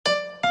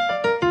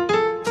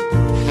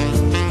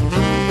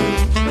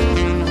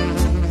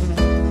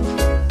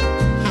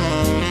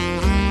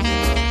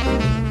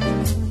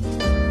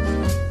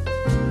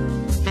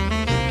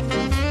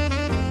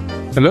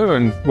Hello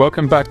and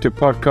welcome back to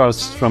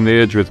Podcasts from the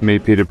Edge with me,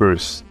 Peter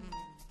Bruce.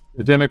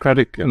 The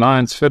Democratic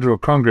Alliance Federal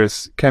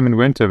Congress came and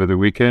went over the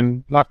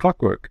weekend like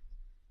clockwork.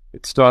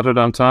 It started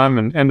on time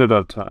and ended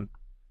on time.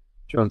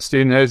 John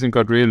Steenhuisen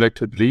got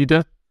re-elected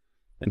leader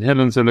and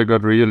Helen Zille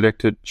got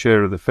re-elected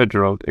chair of the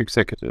federal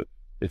executive.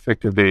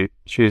 Effectively,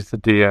 she is the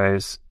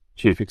DA's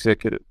chief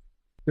executive.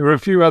 There were a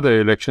few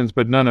other elections,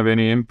 but none of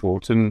any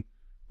import, and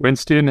when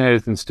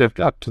Steenhuisen stepped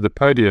up to the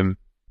podium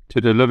to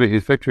deliver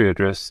his victory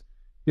address,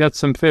 he had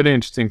some fairly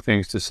interesting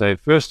things to say.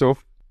 First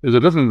off, there's a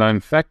little-known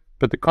fact,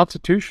 but the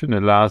Constitution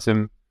allows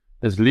him,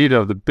 as leader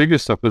of the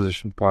biggest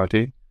opposition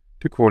party,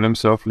 to call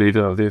himself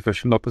leader of the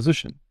official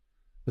opposition.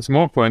 A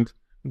small point,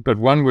 but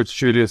one which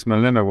Julius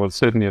Malema will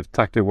certainly have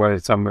tucked away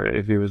somewhere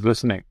if he was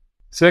listening.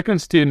 Second,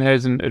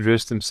 Steenhuisen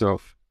addressed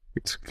himself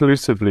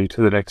exclusively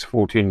to the next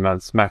 14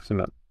 months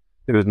maximum.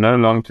 There was no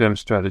long-term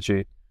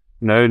strategy,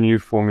 no new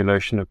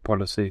formulation of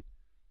policy,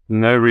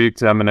 no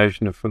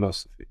re-examination of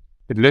philosophy.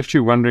 It left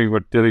you wondering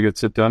what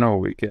delegates had done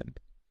all weekend.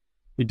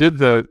 He did,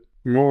 though,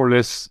 more or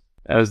less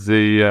as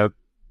the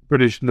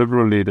British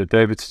Liberal leader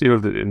David Steele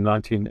did in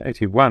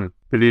 1981,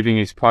 believing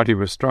his party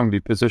was strongly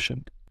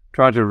positioned,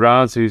 tried to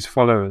rouse his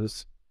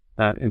followers,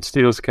 in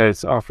Steele's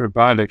case after a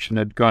by-election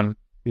had gone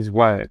his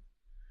way,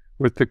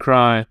 with the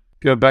cry,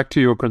 "Go back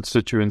to your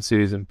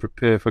constituencies and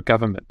prepare for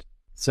government."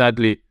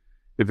 Sadly,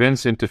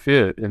 events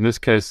interfered, in this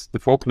case the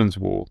Falklands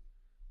War.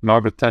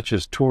 Margaret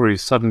Thatcher's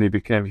Tories suddenly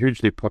became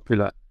hugely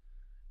popular,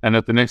 and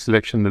at the next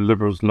election the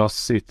Liberals lost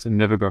seats and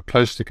never got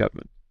close to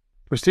government.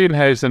 For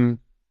Steenhuisen,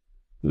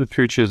 the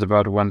future is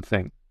about one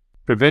thing: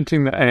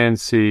 preventing the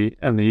ANC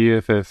and the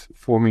EFF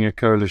forming a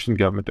coalition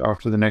government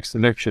after the next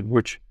election,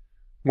 which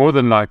more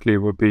than likely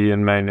will be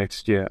in May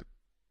next year.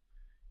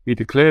 He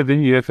declared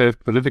the EFF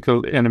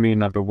political enemy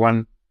number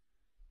one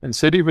and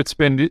said he would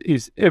spend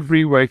his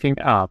every waking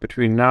hour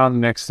between now and the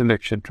next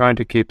election trying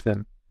to keep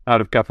them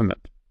out of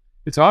government.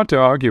 It's hard to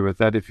argue with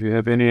that if you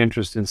have any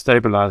interest in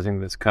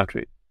stabilizing this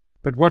country.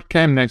 But what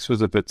came next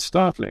was a bit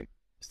startling.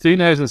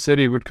 Steenhuisen said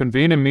he would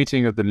convene a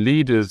meeting of the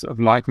leaders of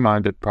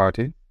like-minded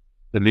parties,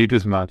 the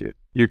leaders, mind you.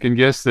 You can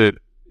guess that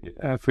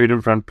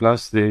Freedom Front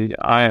Plus, the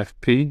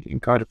IFP,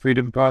 Inkatha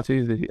Freedom Party,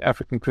 the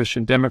African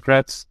Christian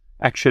Democrats,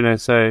 Action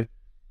SA,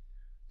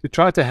 to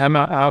try to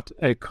hammer out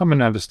a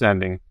common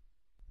understanding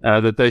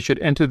that they should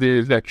enter the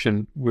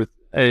election with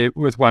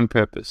one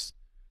purpose,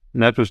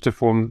 and that was to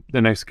form the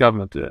next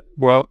government.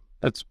 Well,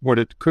 that's what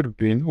it could have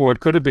been, or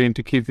it could have been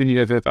to keep the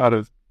EFF out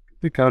of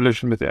the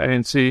coalition with the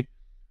ANC,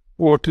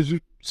 or to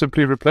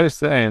simply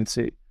replace the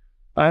ANC.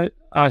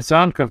 I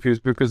sound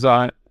confused because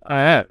I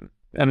am,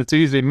 and it's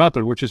easily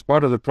muddled, which is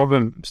part of the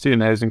problem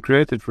Steenhuisen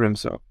created for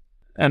himself.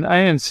 An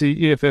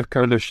ANC-EFF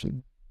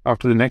coalition,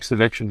 after the next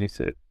election, he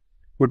said,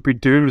 would be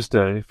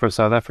doomsday for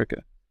South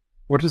Africa.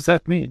 What does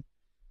that mean?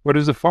 What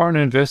is a foreign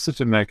investor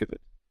to make of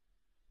it?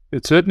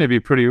 It'd certainly be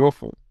pretty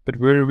awful, but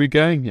where are we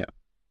going here?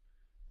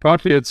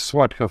 Partly it's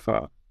Swart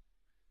Gevaar.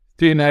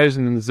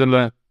 Steenhuisen and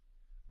Zille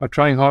are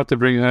trying hard to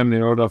bring home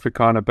the old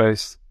Afrikaner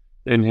base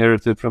they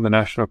inherited from the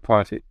National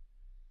Party,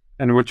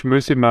 and which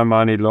Mmusi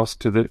Maimane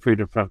lost to the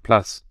Freedom Front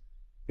Plus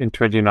in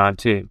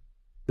 2019.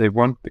 They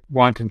want the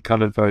white and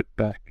coloured vote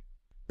back.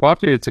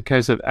 Partly it's a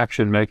case of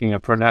action making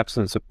up for an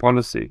absence of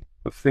policy,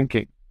 of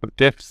thinking, of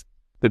depth.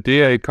 The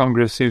DA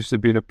Congress seems to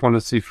be in a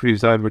policy-free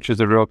zone, which is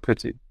a real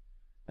pity.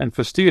 And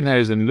for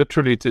Steenhuisen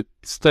literally to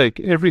stake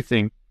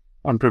everything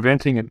on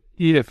preventing an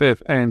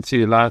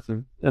EFF-ANC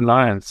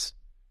alliance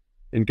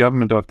in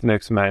government after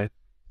next May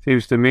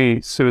seems to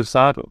me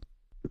suicidal.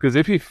 Because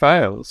if he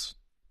fails,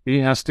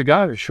 he has to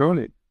go,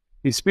 surely.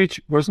 His speech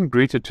wasn't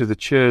greeted to the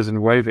cheers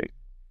and waving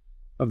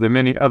of the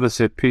many other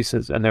set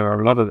pieces, and there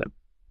were a lot of them,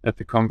 at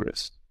the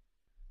Congress.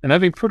 And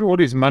having put all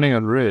his money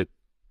on red,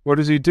 what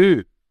does he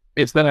do?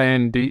 If the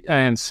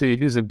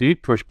ANC is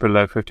indeed pushed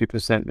below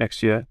 50%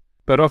 next year,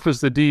 but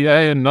offers the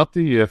DA and not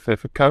the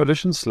EFF a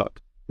coalition slot,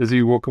 does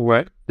he walk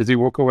away? Does he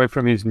walk away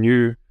from his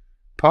new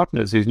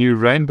partners, his new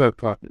rainbow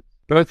partners?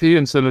 Both he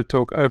and Zille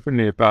talk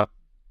openly about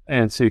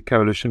ANC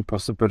coalition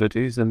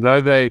possibilities, and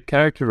though they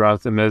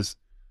characterize them as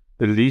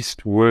the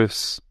least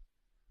worst,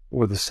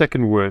 or the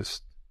second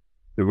worst,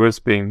 the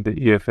worst being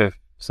the EFF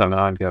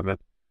Sanahan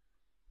government,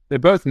 they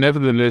both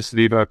nevertheless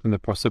leave open the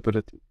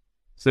possibility.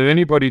 So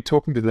anybody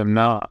talking to them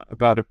now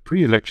about a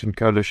pre-election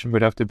coalition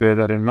would have to bear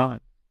that in mind.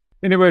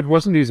 Anyway, it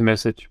wasn't his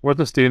message,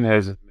 wasn't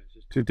Steenhuisen's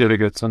message to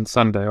delegates on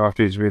Sunday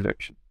after his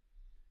re-election.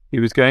 He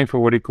was going for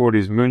what he called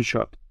his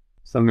moonshot,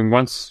 something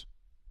once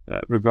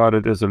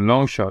regarded as a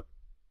long shot,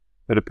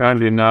 but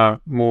apparently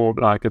now more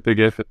like a big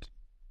effort.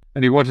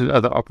 And he wanted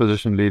other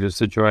opposition leaders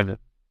to join him.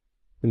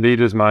 The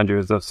leaders, mind you,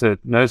 as I've said,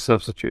 no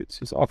substitutes.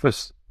 His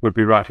office would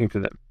be writing to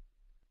them.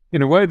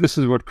 In a way, this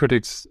is what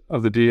critics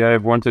of the DA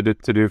have wanted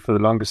it to do for the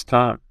longest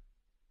time.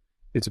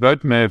 Its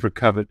vote may have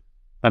recovered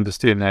under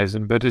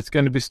Steenhuisen, but it's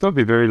going to still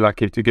be very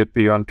lucky to get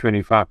beyond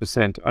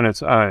 25% on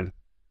its own.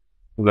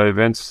 Although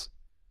events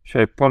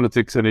shape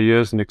politics in a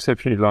year's an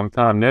exceptionally long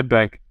time,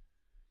 Nedbank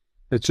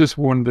has just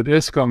warned that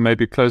Eskom may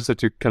be closer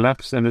to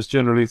collapse than is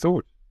generally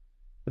thought.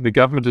 And the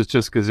government has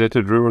just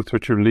gazetted rules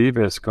which will leave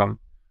Eskom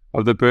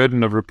of the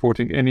burden of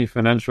reporting any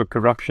financial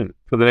corruption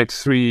for the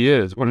next 3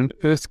 years. What on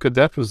earth could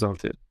that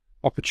result in?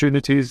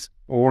 Opportunities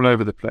all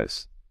over the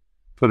place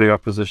for the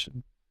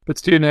opposition. But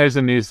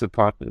Steenhuisen needs the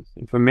partners.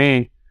 And for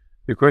me,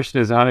 the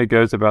question is how he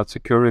goes about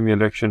securing the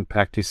election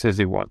pact he says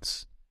he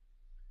wants.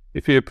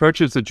 If he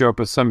approaches the job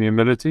with some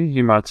humility,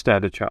 he might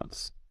stand a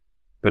chance.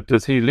 But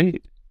does he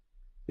lead?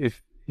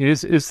 If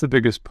his is the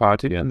biggest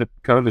party and the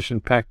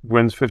coalition pact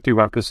wins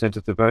 51%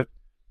 of the vote,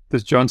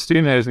 does John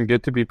Steenhuisen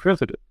get to be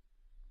president?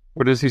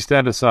 Or does he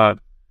stand aside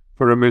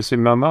for a Julius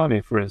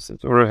Malema, for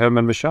instance, or a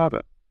Herman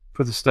Mashaba,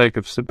 for the sake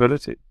of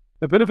stability?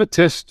 A bit of a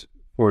test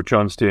for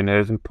John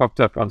Steenhuisen popped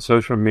up on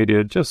social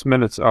media just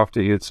minutes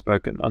after he had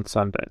spoken on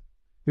Sunday.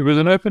 It was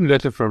an open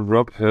letter from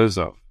Rob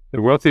Herzog,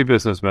 the wealthy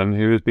businessman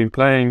who has been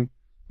playing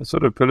a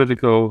sort of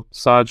political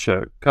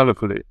sideshow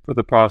colourfully for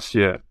the past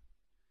year.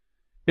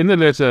 In the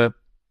letter,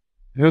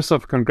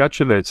 Herzog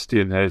congratulates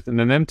Steenhuisen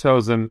and then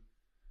tells him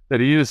that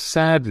he is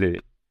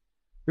sadly,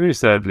 very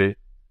sadly,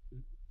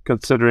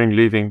 considering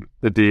leaving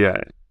the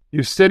DA.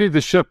 "You've steadied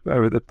the ship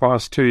over the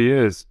past 2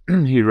 years,"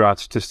 he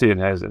writes to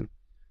Steenhuisen,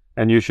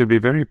 "and you should be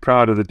very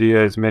proud of the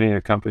DA's many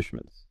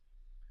accomplishments,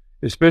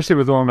 especially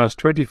with almost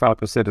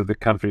 25% of the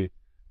country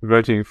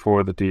voting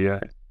for the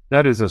DA.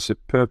 That is a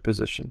superb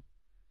position.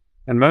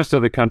 And most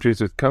other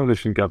countries with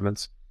coalition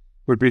governments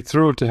would be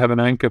thrilled to have an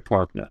anchor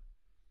partner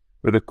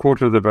with a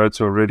quarter of the votes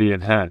already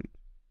in hand.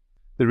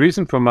 The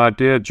reason for my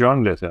Dear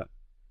John letter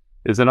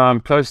is that I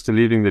am close to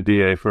leaving the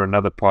DA for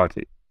another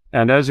party.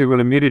 And as you will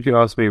immediately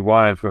ask me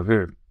why and for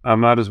whom, I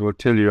might as well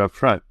tell you up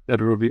front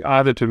that it will be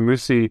either to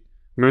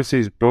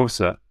Mursi's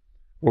Bosa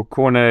or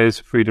Cornet's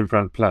Freedom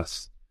Front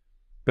Plus.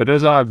 But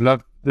as I've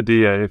loved the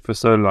DA for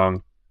so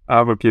long,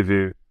 I will give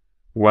you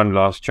one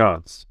last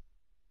chance."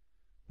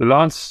 The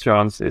last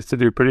chance is to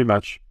do pretty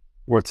much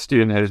what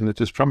Steenhuisen had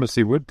just promised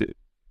he would do,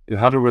 to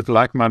huddle with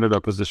like-minded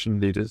opposition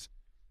leaders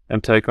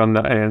and take on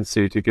the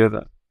ANC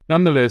together.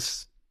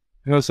 Nonetheless,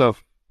 Herzog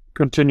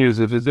continues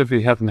as if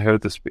he hadn't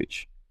heard the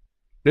speech.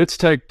 "Let's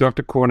take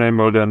Dr. Corne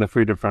Mulder and the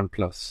Freedom Front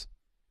Plus.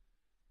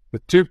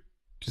 With 2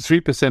 to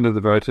 3% of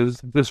the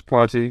voters, this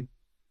party,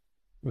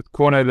 with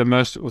Corne the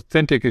most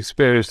authentic,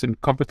 experienced and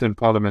competent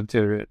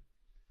parliamentarian,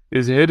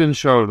 is head and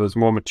shoulders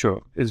more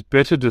mature, is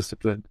better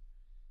disciplined,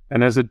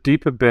 and has a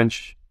deeper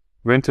bench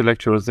of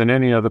intellectuals than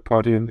any other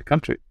party in the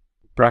country."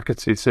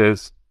 Brackets, he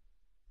says,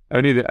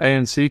 "Only the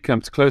ANC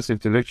comes close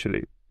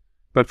intellectually,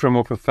 but from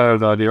off a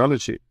failed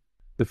ideology.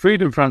 The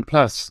Freedom Front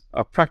Plus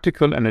are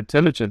practical and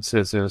intelligent,"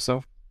 says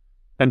Herzog,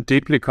 "and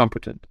deeply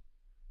competent.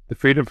 The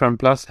Freedom Front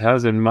Plus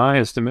has, in my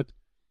estimate,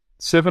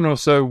 7 or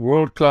so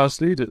world-class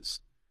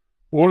leaders,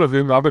 all of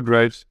whom I would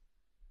rate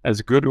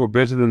as good or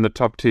better than the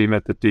top team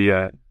at the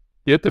DA.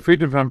 Yet the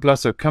Freedom Front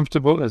Plus are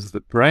comfortable as the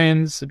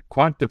brains and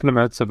quiet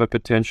diplomats of a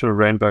potential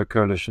rainbow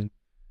coalition,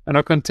 and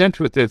are content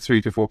with their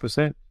 3 to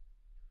 4%.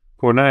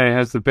 Corne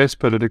has the best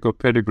political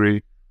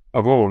pedigree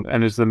of all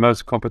and is the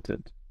most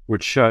competent,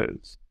 which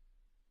shows.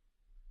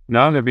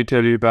 Now let me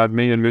tell you about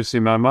me and Julius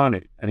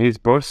Malema and his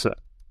Bosa.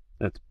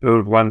 That's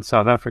Build One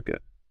South Africa,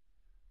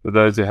 for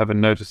those who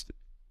haven't noticed it.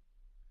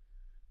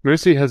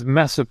 Julius has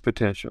massive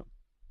potential,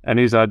 and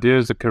his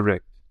ideas are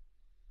correct,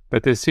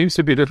 but there seems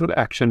to be little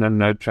action and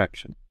no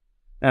traction.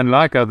 And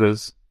like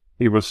others,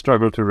 he will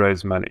struggle to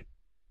raise money.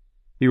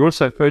 He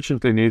also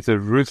urgently needs a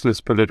ruthless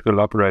political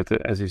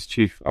operator as his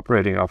chief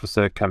operating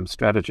officer cum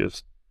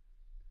strategist.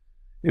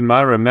 In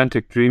my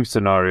romantic dream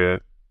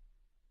scenario,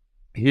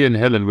 he and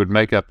Helen would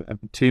make up a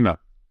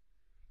team-up.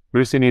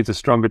 Julius needs a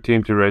stronger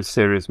team to raise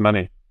serious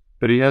money,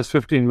 but he has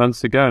 15 months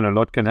to go and a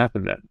lot can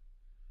happen then.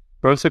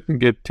 Bosa can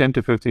get 10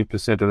 to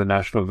 15% of the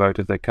national vote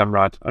if they come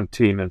right on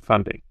team and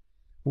funding.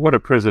 What a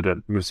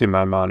president Julius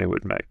Malema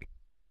would make.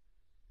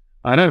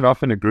 I don't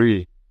often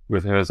agree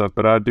with Herzog,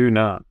 but I do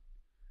now.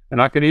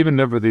 And I can even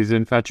live with his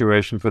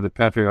infatuation for the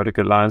Patriotic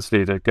Alliance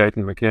leader,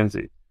 Gayton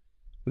McKenzie.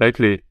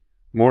 Lately,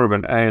 more of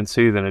an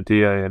ANC than a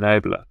DA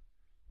enabler.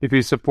 If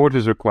his support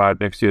is required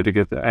next year to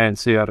get the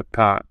ANC out of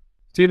power.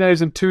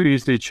 Steenhuisen too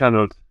easily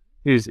channeled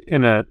his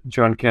inner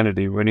John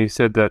Kennedy when he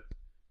said that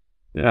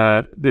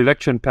the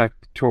election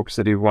pact talks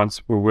that he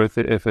wants were worth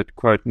the effort,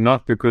 quote,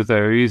 not because they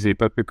are easy,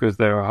 but because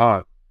they are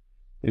hard.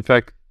 In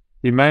fact,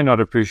 he may not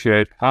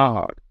appreciate how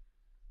hard.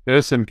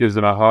 Erson gives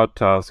him a hard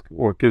task,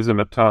 or gives him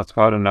a task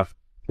hard enough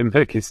to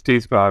make his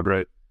teeth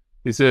vibrate.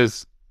 He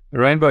says, a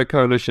rainbow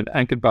coalition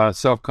anchored by a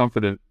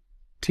self-confident,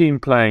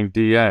 team-playing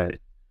DA,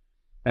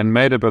 and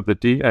made up of the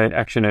DA,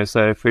 Action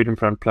SA, Freedom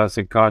Front Plus,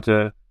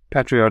 Inkatha,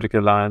 Patriotic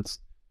Alliance,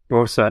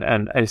 Bosa,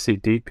 and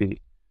ACDP,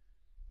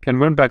 can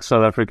win back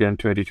South Africa in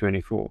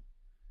 2024.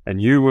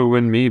 And you will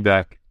win me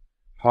back,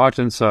 heart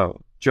and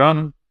soul.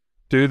 John,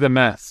 do the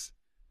maths,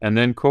 and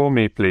then call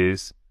me,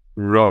 please,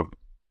 Rob.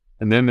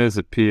 And then there's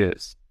a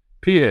PS.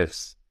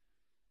 PS.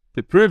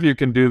 To prove you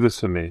can do this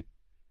for me,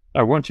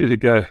 I want you to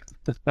go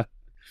to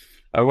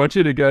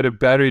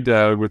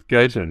Barrydale with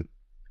Gayton.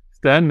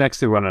 Stand next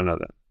to one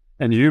another,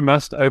 and you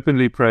must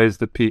openly praise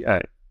the PA.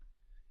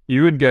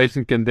 You and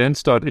Gayton can then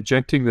start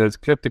ejecting those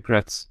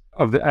kleptocrats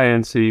of the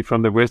ANC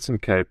from the Western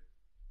Cape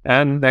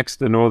and next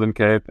the Northern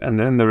Cape, and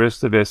then the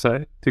rest of SA,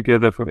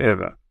 together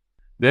forever.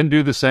 Then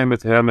do the same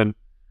with Herman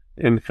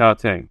in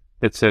Gauteng,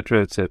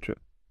 etc., etc.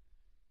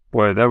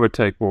 Boy, that would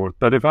take more.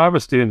 But if I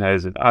was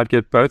Steenhuisen, I'd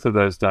get both of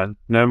those done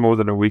no more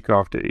than a week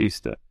after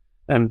Easter.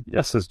 And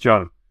yes, as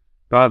John,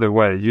 by the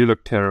way, you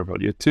look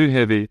terrible. You're too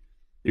heavy.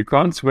 You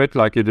can't sweat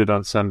like you did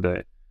on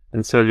Sunday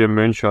and sell your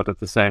moonshot at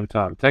the same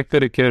time. Take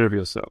better care of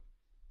yourself.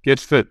 Get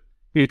fit.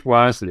 Eat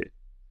wisely.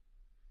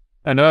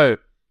 And oh,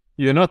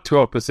 you're not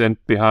 12%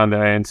 behind the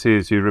ANC,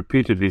 as you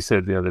repeatedly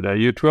said the other day.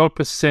 You're 12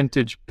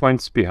 percentage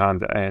points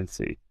behind the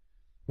ANC,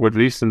 or at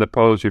least in the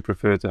polls you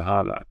prefer to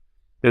highlight.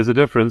 There's a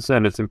difference,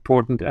 and it's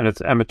important, and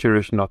it's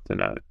amateurish not to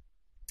know.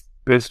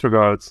 Best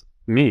regards,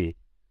 me.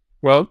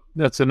 Well,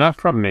 that's enough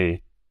from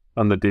me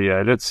on the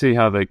DA. Let's see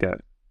how they go.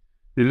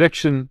 The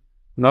election,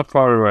 not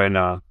far away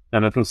now,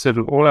 and it will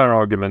settle all our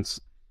arguments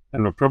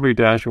and will probably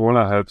dash all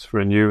our hopes for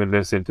a new and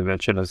less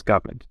interventionist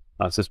government,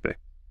 I suspect.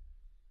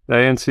 The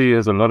ANC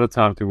has a lot of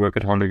time to work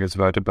at holding its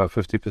vote above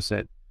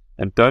 50%,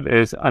 and don't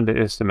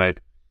underestimate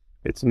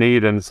its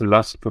need and its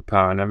lust for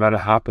power, no matter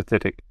how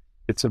pathetic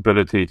its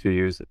ability to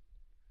use it.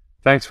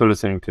 Thanks for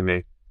listening to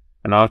me,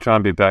 and I'll try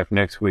and be back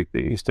next week, the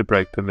Easter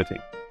break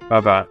permitting.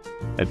 Bye-bye,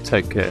 and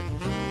take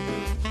care.